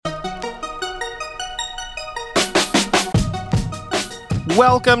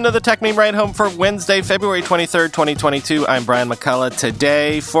Welcome to the Tech Meme Ride Home for Wednesday, February 23rd, 2022. I'm Brian McCullough.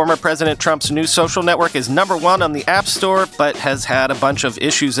 Today, former President Trump's new social network is number one on the App Store, but has had a bunch of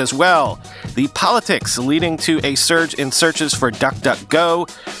issues as well. The politics leading to a surge in searches for DuckDuckGo,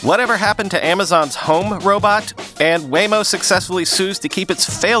 whatever happened to Amazon's home robot, and Waymo successfully sues to keep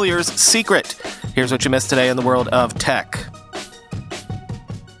its failures secret. Here's what you missed today in the world of tech.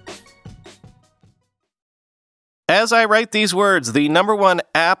 As I write these words, the number one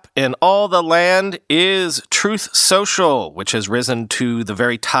app in all the land is Truth Social, which has risen to the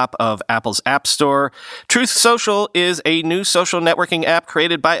very top of Apple's App Store. Truth Social is a new social networking app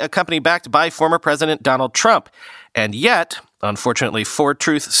created by a company backed by former President Donald Trump. And yet, unfortunately for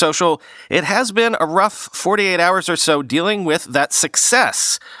Truth Social, it has been a rough 48 hours or so dealing with that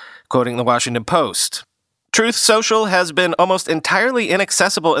success, quoting the Washington Post. Truth Social has been almost entirely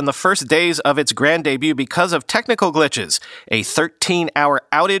inaccessible in the first days of its grand debut because of technical glitches, a 13-hour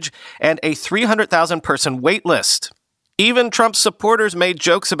outage, and a 300,000-person waitlist. Even Trump's supporters made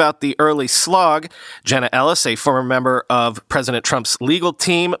jokes about the early slog. Jenna Ellis, a former member of President Trump's legal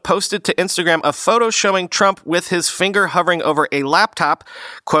team, posted to Instagram a photo showing Trump with his finger hovering over a laptop,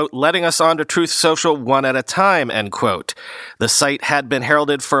 quote, letting us onto Truth Social one at a time, end quote. The site had been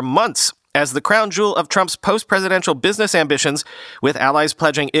heralded for months as the crown jewel of Trump's post-presidential business ambitions, with allies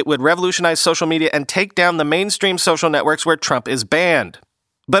pledging it would revolutionize social media and take down the mainstream social networks where Trump is banned.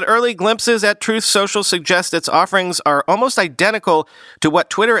 But early glimpses at Truth Social suggest its offerings are almost identical to what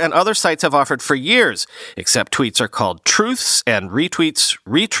Twitter and other sites have offered for years, except tweets are called truths and retweets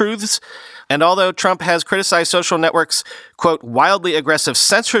retruths. And although Trump has criticized social networks, quote, wildly aggressive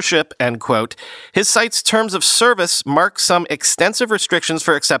censorship, end quote, his site's terms of service mark some extensive restrictions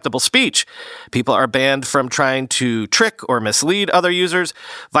for acceptable speech. People are banned from trying to trick or mislead other users,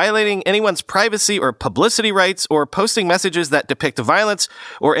 violating anyone's privacy or publicity rights, or posting messages that depict violence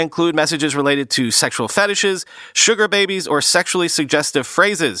or include messages related to sexual fetishes, sugar babies, or sexually suggestive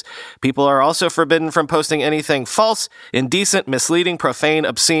phrases. People are also forbidden from posting anything false, indecent, misleading, profane,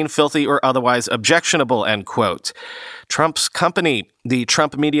 obscene, filthy, or otherwise objectionable, end quote. Trump's company, the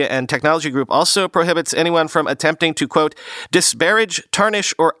Trump Media and Technology Group, also prohibits anyone from attempting to, quote, disparage,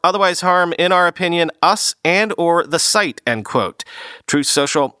 tarnish, or otherwise harm, in our opinion, us and or the site, end quote. Truth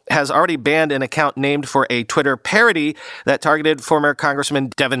Social has already banned an account named for a Twitter parody that targeted former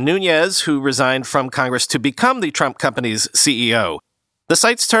Congressman Devin Nunes, who resigned from Congress to become the Trump company's CEO. The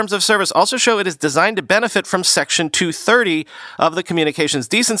site's terms of service also show it is designed to benefit from Section 230 of the Communications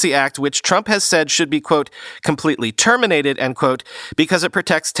Decency Act, which Trump has said should be, quote, completely terminated, end quote, because it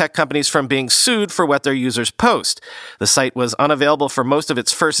protects tech companies from being sued for what their users post. The site was unavailable for most of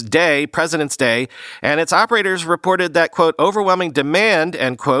its first day, President's Day, and its operators reported that, quote, overwhelming demand,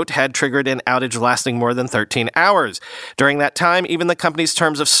 end quote, had triggered an outage lasting more than 13 hours. During that time, even the company's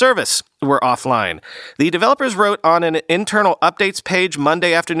terms of service were offline. The developers wrote on an internal updates page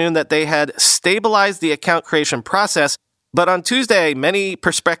Monday afternoon that they had stabilized the account creation process, but on Tuesday, many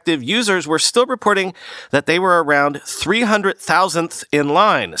prospective users were still reporting that they were around 300,000th in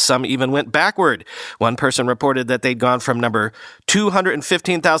line. Some even went backward. One person reported that they'd gone from number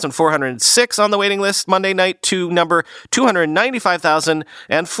 215,406 on the waiting list Monday night to number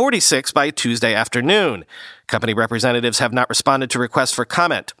 295,046 by Tuesday afternoon. Company representatives have not responded to requests for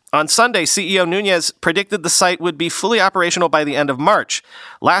comment. On Sunday, CEO Nunes predicted the site would be fully operational by the end of March.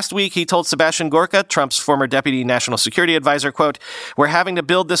 Last week, he told Sebastian Gorka, Trump's former deputy national security advisor, quote, we're having to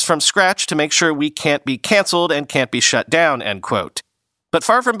build this from scratch to make sure we can't be canceled and can't be shut down, end quote. But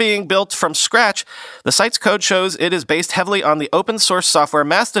far from being built from scratch, the site's code shows it is based heavily on the open source software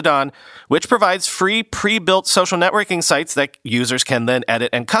Mastodon, which provides free pre-built social networking sites that users can then edit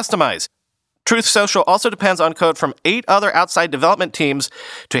and customize. Truth Social also depends on code from 8 other outside development teams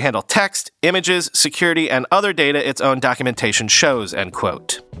to handle text, images, security, and other data its own documentation shows, end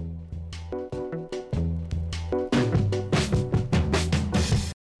quote.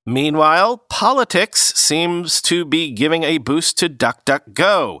 Meanwhile, politics seems to be giving a boost to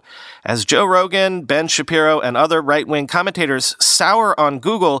DuckDuckGo. As Joe Rogan, Ben Shapiro, and other right-wing commentators sour on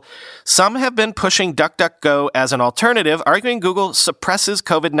Google, some have been pushing DuckDuckGo as an alternative, arguing Google suppresses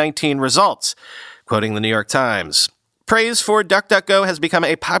COVID-19 results. Quoting the New York Times, praise for DuckDuckGo has become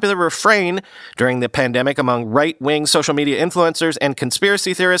a popular refrain during the pandemic among right-wing social media influencers and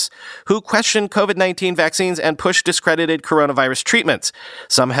conspiracy theorists who question COVID-19 vaccines and push discredited coronavirus treatments.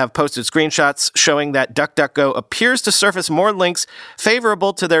 Some have posted screenshots showing that DuckDuckGo appears to surface more links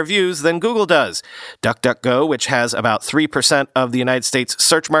favorable to their views than Google does. DuckDuckGo, which has about 3% of the United States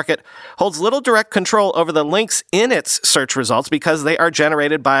search market, holds little direct control over the links in its search results because they are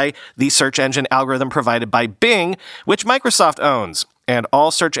generated by the search engine algorithm provided by Bing, which Microsoft owns. and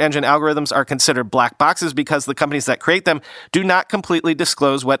all search engine algorithms are considered black boxes because the companies that create them do not completely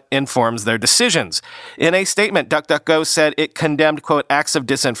disclose what informs their decisions. In a statement, DuckDuckGo said it condemned, quote, acts of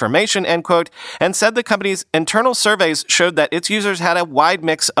disinformation, end quote, and said the company's internal surveys showed that its users had a wide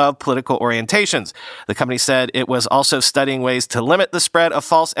mix of political orientations. The company said it was also studying ways to limit the spread of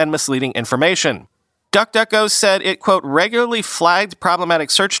false and misleading information. DuckDuckGo said it, quote, regularly flagged problematic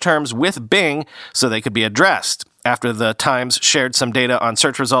search terms with Bing so they could be addressed. After the Times shared some data on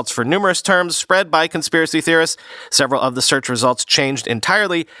search results for numerous terms spread by conspiracy theorists, several of the search results changed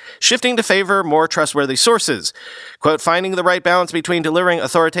entirely, shifting to favor more trustworthy sources. Quote, finding the right balance between delivering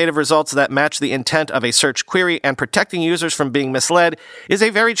authoritative results that match the intent of a search query and protecting users from being misled is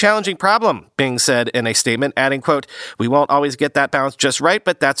a very challenging problem, Bing said in a statement, adding, quote, we won't always get that balance just right,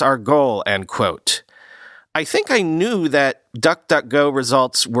 but that's our goal, end quote. I think I knew that DuckDuckGo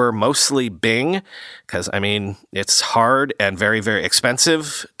results were mostly Bing, because, it's hard and very, very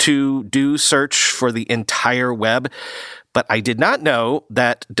expensive to do search for the entire web. But I did not know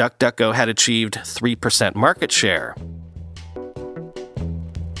that DuckDuckGo had achieved 3% market share.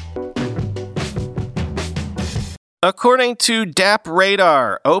 According to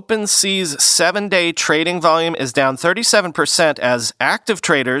DappRadar, OpenSea's 7-day trading volume is down 37% as active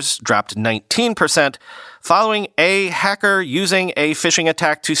traders dropped 19%, following a hacker using a phishing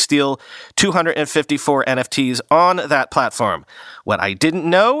attack to steal 254 NFTs on that platform. What I didn't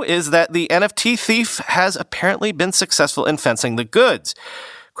know is that the NFT thief has apparently been successful in fencing the goods.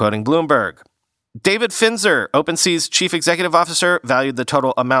 Quoting Bloomberg, David Finzer, OpenSea's chief executive officer, valued the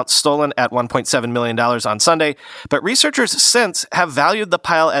total amount stolen at $1.7 million on Sunday, but researchers since have valued the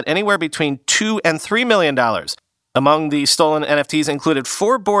pile at anywhere between $2 and $3 million. Among the stolen NFTs included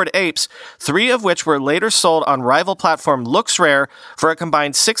 4 Bored Apes, 3 of which were later sold on rival platform LooksRare for a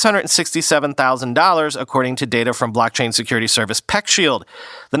combined $667,000, according to data from blockchain security service PeckShield.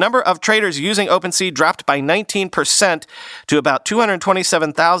 The number of traders using OpenSea dropped by 19% to about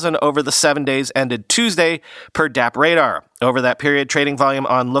 227,000 over the 7 days ended Tuesday, per DappRadar. Over that period, trading volume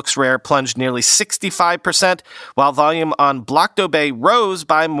on LooksRare plunged nearly 65%, while volume on Blockdobay rose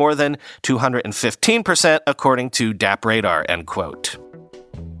by more than 215%, according to DappRadar, end quote.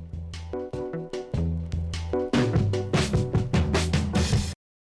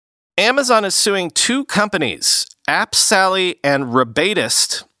 Amazon is suing 2 companies, AppSally and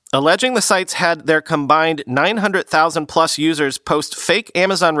Rebatist, alleging the sites had their combined 900,000 plus users post fake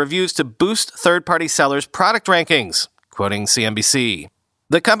Amazon reviews to boost third-party sellers' product rankings. Quoting CNBC.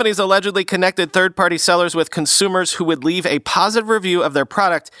 The companies allegedly connected third-party sellers with consumers who would leave a positive review of their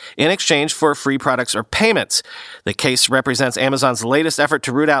product in exchange for free products or payments. The case represents Amazon's latest effort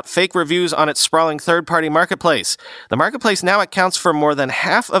to root out fake reviews on its sprawling third-party marketplace. The marketplace now accounts for more than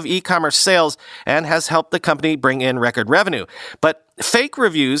half of e-commerce sales and has helped the company bring in record revenue. But fake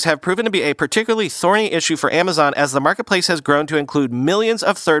reviews have proven to be a particularly thorny issue for Amazon as the marketplace has grown to include millions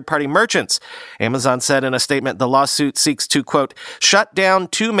of third-party merchants. Amazon said in a statement the lawsuit seeks to, quote, shut down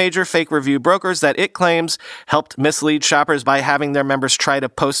 2 major fake review brokers that it claims helped mislead shoppers by having their members try to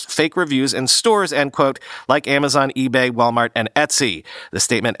post fake reviews in stores, end quote, like Amazon, eBay, Walmart, and Etsy. The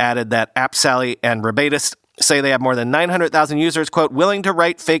statement added that AppSally and Rebatist say they have more than 900,000 users, quote, willing to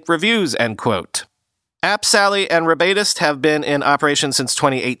write fake reviews, end quote. AppSally and Rebatist have been in operation since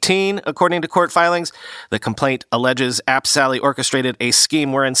 2018, according to court filings. The complaint alleges AppSally orchestrated a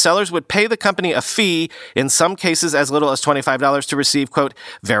scheme wherein sellers would pay the company a fee, in some cases as little as $25, to receive, quote,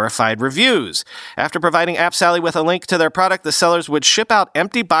 verified reviews. After providing AppSally with a link to their product, the sellers would ship out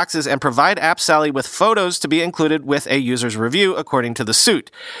empty boxes and provide AppSally with photos to be included with a user's review, according to the suit.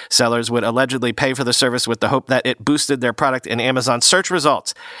 Sellers would allegedly pay for the service with the hope that it boosted their product in Amazon search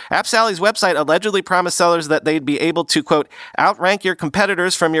results. AppSally's website allegedly promised sellers that they'd be able to, quote, outrank your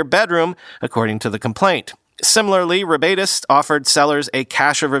competitors from your bedroom, according to the complaint. Similarly, Rebatist offered sellers a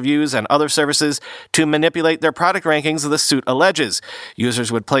cache of reviews and other services to manipulate their product rankings, the suit alleges. Users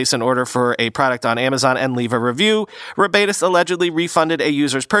would place an order for a product on Amazon and leave a review. Rebatist allegedly refunded a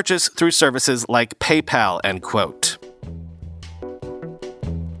user's purchase through services like PayPal, end quote.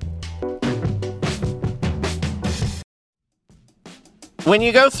 When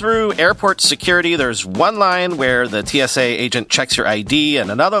you go through airport security, there's one line where the TSA agent checks your ID and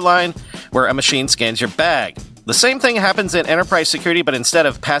another line where a machine scans your bag. The same thing happens in enterprise security, but instead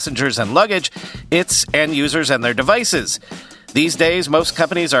of passengers and luggage, it's end users and their devices. These days, most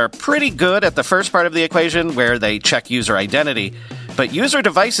companies are pretty good at the first part of the equation where they check user identity, but user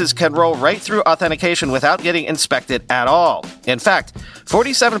devices can roll right through authentication without getting inspected at all. In fact,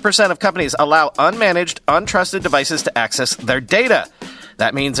 47% of companies allow unmanaged, untrusted devices to access their data.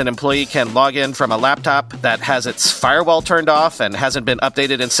 That means an employee can log in from a laptop that has its firewall turned off and hasn't been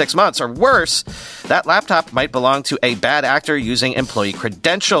updated in 6 months. Or worse, that laptop might belong to a bad actor using employee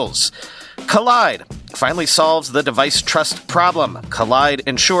credentials. Kolide finally solves the device trust problem. Kolide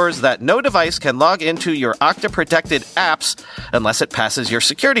ensures that no device can log into your Okta-protected apps unless it passes your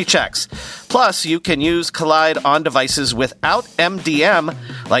security checks. Plus, you can use Kolide on devices without MDM,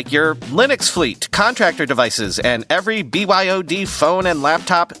 like your Linux fleet, contractor devices, and every BYOD phone and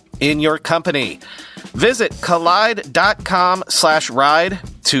laptop in your company. Visit kolide.com/ride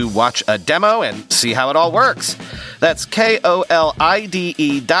to watch a demo and see how it all works. That's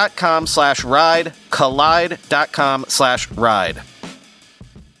KOLIDE.com/ride, kolide.com/ride.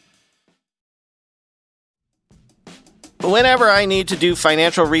 Whenever I need to do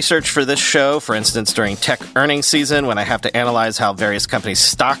financial research for this show, for instance during tech earnings season when I have to analyze how various companies'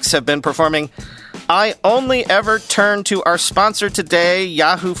 stocks have been performing, I only ever turn to our sponsor today,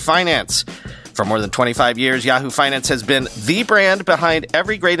 Yahoo Finance. For more than 25 years, Yahoo Finance has been the brand behind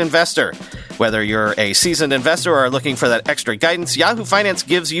every great investor. Whether you're a seasoned investor or are looking for that extra guidance, Yahoo Finance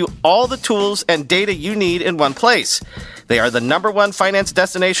gives you all the tools and data you need in one place. They are the #1 finance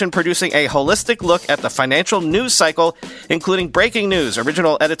destination producing a holistic look at the financial news cycle, including breaking news,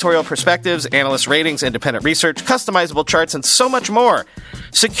 original editorial perspectives, analyst ratings, independent research, customizable charts, and so much more.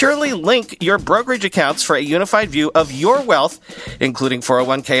 Securely link your brokerage accounts for a unified view of your wealth, including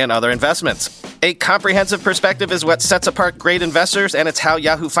 401k and other investments. A comprehensive perspective is what sets apart great investors, and it's how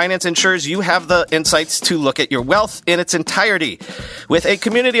Yahoo Finance ensures you have the insights to look at your wealth in its entirety. With a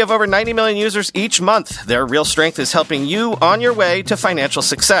community of over 90 million users each month, their real strength is helping you on your way to financial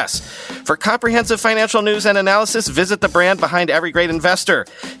success. For comprehensive financial news and analysis, visit the brand behind every great investor,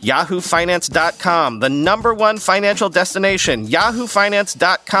 yahoofinance.com, the #1 financial destination,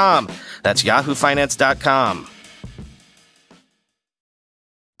 yahoofinance.com. That's yahoofinance.com.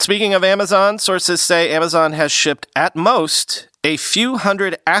 Speaking of Amazon, sources say Amazon has shipped at most a few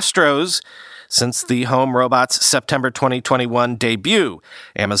hundred Astros since the Home robot's September 2021 debut.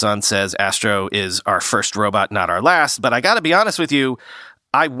 Amazon says Astro is our first robot, not our last, but I gotta be honest with you,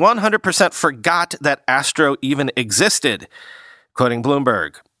 I 100% forgot that Astro even existed. Quoting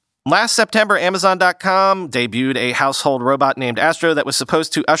Bloomberg, last September, Amazon.com debuted a household robot named Astro that was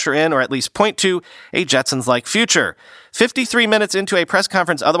supposed to usher in, or at least point to, a Jetsons-like future. 53 minutes into a press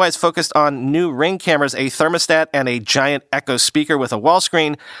conference otherwise focused on new Ring cameras, a thermostat, and a giant Echo speaker with a wall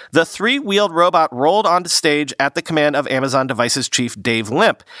screen, the three-wheeled robot rolled onto stage at the command of Amazon Devices chief Dave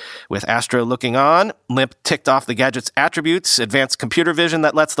Limp. With Astro looking on, Limp ticked off the gadget's attributes: advanced computer vision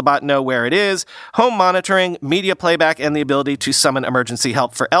that lets the bot know where it is, home monitoring, media playback, and the ability to summon emergency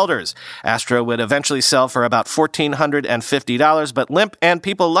help for elders. Astro would eventually sell for about $1,450, but Limp and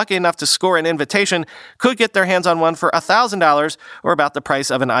people lucky enough to score an invitation could get their hands on one for $1,000, or about the price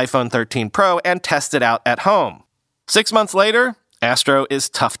of an iPhone 13 Pro, and test it out at home. 6 months later, Astro is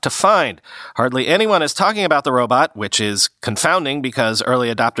tough to find. Hardly anyone is talking about the robot, which is confounding because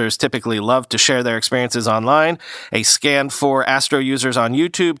early adopters typically love to share their experiences online. A scan for Astro users on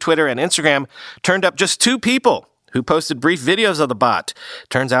YouTube, Twitter, and Instagram turned up just 2 people who posted brief videos of the bot.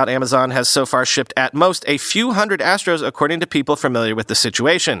 Turns out Amazon has so far shipped at most a few hundred Astros, according to people familiar with the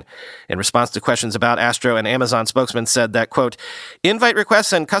situation. In response to questions about Astro, an Amazon spokesman said that, quote, invite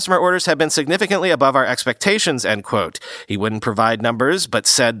requests and customer orders have been significantly above our expectations, end quote. He wouldn't provide numbers, but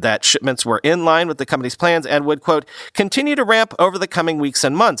said that shipments were in line with the company's plans and would, quote, continue to ramp over the coming weeks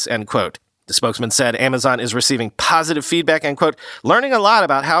and months, end quote. The spokesman said Amazon is receiving positive feedback and, quote, learning a lot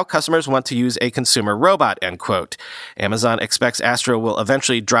about how customers want to use a consumer robot, end quote. Amazon expects Astro will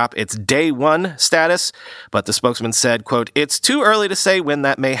eventually drop its day 1 status, but the spokesman said, quote, it's too early to say when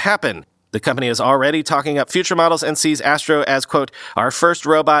that may happen. The company is already talking up future models and sees Astro as, quote, our first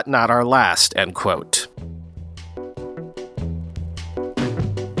robot, not our last, end quote.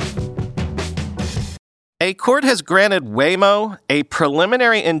 A court has granted Waymo a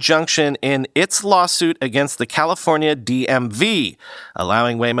preliminary injunction in its lawsuit against the California DMV,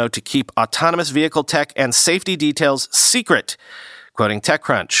 allowing Waymo to keep autonomous vehicle tech and safety details secret. Quoting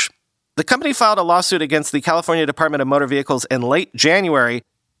TechCrunch, the company filed a lawsuit against the California Department of Motor Vehicles in late January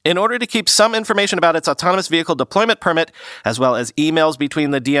in order to keep some information about its autonomous vehicle deployment permit, as well as emails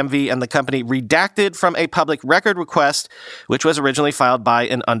between the DMV and the company, redacted from a public record request, which was originally filed by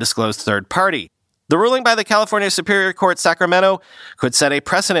an undisclosed third party. The ruling by the California Superior Court Sacramento could set a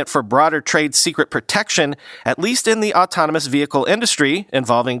precedent for broader trade secret protection, at least in the autonomous vehicle industry,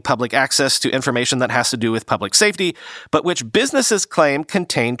 involving public access to information that has to do with public safety, but which businesses claim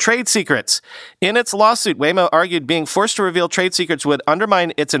contain trade secrets. In its lawsuit, Waymo argued being forced to reveal trade secrets would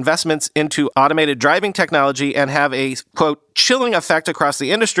undermine its investments into automated driving technology and have a, quote, chilling effect across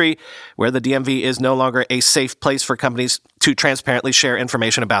the industry, where the DMV is no longer a safe place for companies to transparently share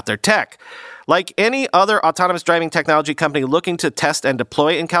information about their tech. Like any other autonomous driving technology company looking to test and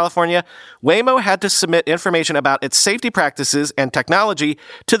deploy in California, Waymo had to submit information about its safety practices and technology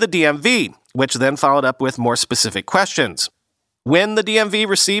to the DMV, which then followed up with more specific questions. When the DMV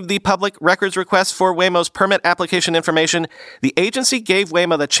received the public records request for Waymo's permit application information, the agency gave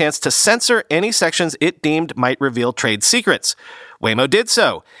Waymo the chance to censor any sections it deemed might reveal trade secrets. Waymo did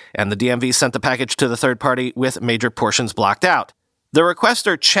so, and the DMV sent the package to the third party with major portions blocked out. The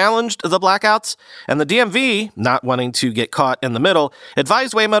requester challenged the blackouts, and the DMV, not wanting to get caught in the middle,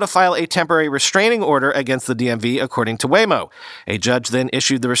 advised Waymo to file a temporary restraining order against the DMV, according to Waymo. A judge then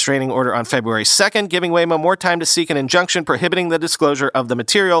issued the restraining order on February 2nd, giving Waymo more time to seek an injunction prohibiting the disclosure of the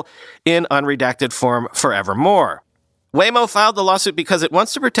material in unredacted form forevermore. Waymo filed the lawsuit because it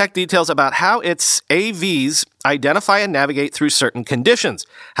wants to protect details about how its AVs identify and navigate through certain conditions,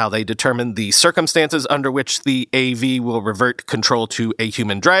 how they determine the circumstances under which the AV will revert control to a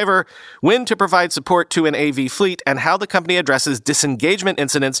human driver, when to provide support to an AV fleet, and how the company addresses disengagement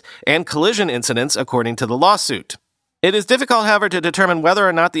incidents and collision incidents, according to the lawsuit. It is difficult, however, to determine whether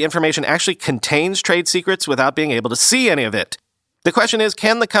or not the information actually contains trade secrets without being able to see any of it. The question is,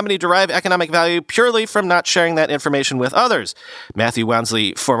 can the company derive economic value purely from not sharing that information with others? Matthew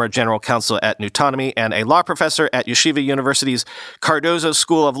Wansley, former general counsel at Nutonomy and a law professor at Yeshiva University's Cardozo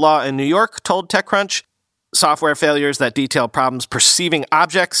School of Law in New York, told TechCrunch, software failures that detail problems perceiving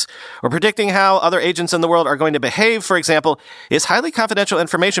objects or predicting how other agents in the world are going to behave, for example, is highly confidential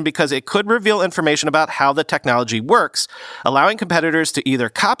information because it could reveal information about how the technology works, allowing competitors to either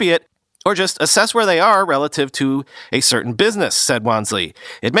copy it or just assess where they are relative to a certain business, said Wansley.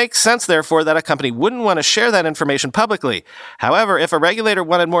 It makes sense, therefore, that a company wouldn't want to share that information publicly. However, if a regulator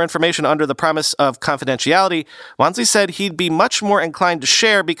wanted more information under the promise of confidentiality, Wansley said he'd be much more inclined to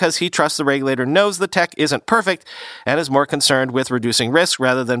share because he trusts the regulator knows the tech isn't perfect and is more concerned with reducing risk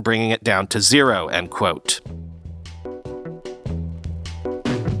rather than bringing it down to zero, end quote.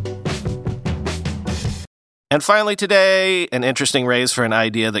 And finally today, an interesting raise for an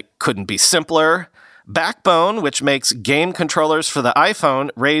idea that couldn't be simpler. Backbone, which makes game controllers for the iPhone,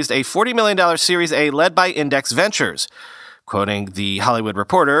 raised a $40 million Series A led by Index Ventures. Quoting The Hollywood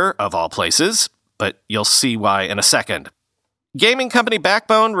Reporter, of all places, but you'll see why in a second. Gaming company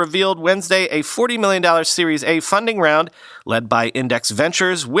Backbone revealed Wednesday a $40 million Series A funding round led by Index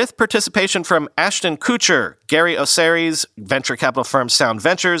Ventures with participation from Ashton Kutcher, Gary Osery's venture capital firm Sound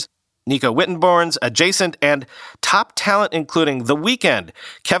Ventures, Nico Wittenborn's Adjacent, and top talent including The Weeknd,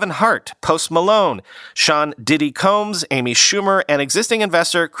 Kevin Hart, Post Malone, Sean Diddy Combs, Amy Schumer, and existing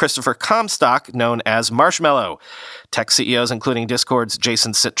investor Christopher Comstock, known as Marshmello. Tech CEOs including Discord's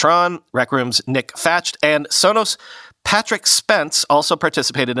Jason Citron, Rec Room's Nick Fatcht, and Sonos' Patrick Spence also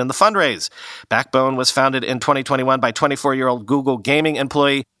participated in the fundraise. Backbone was founded in 2021 by 24-year-old Google gaming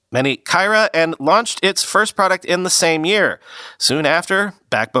employee Manit Kaira and launched its first product in the same year. Soon after,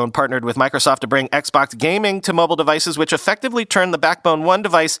 Backbone partnered with Microsoft to bring Xbox gaming to mobile devices, which effectively turned the Backbone One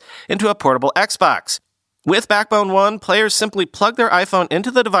device into a portable Xbox. With Backbone One, players simply plug their iPhone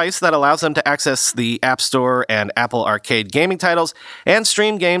into the device that allows them to access the App Store and Apple Arcade gaming titles and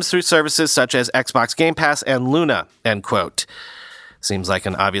stream games through services such as Xbox Game Pass and Luna, end quote. Seems like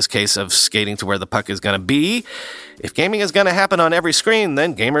an obvious case of skating to where the puck is going to be. If gaming is going to happen on every screen,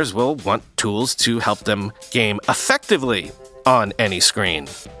 then gamers will want tools to help them game effectively on any screen.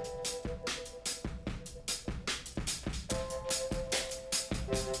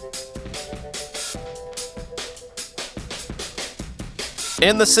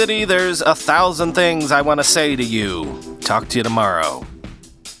 In the city, there's 1,000 things I want to say to you. Talk to you tomorrow.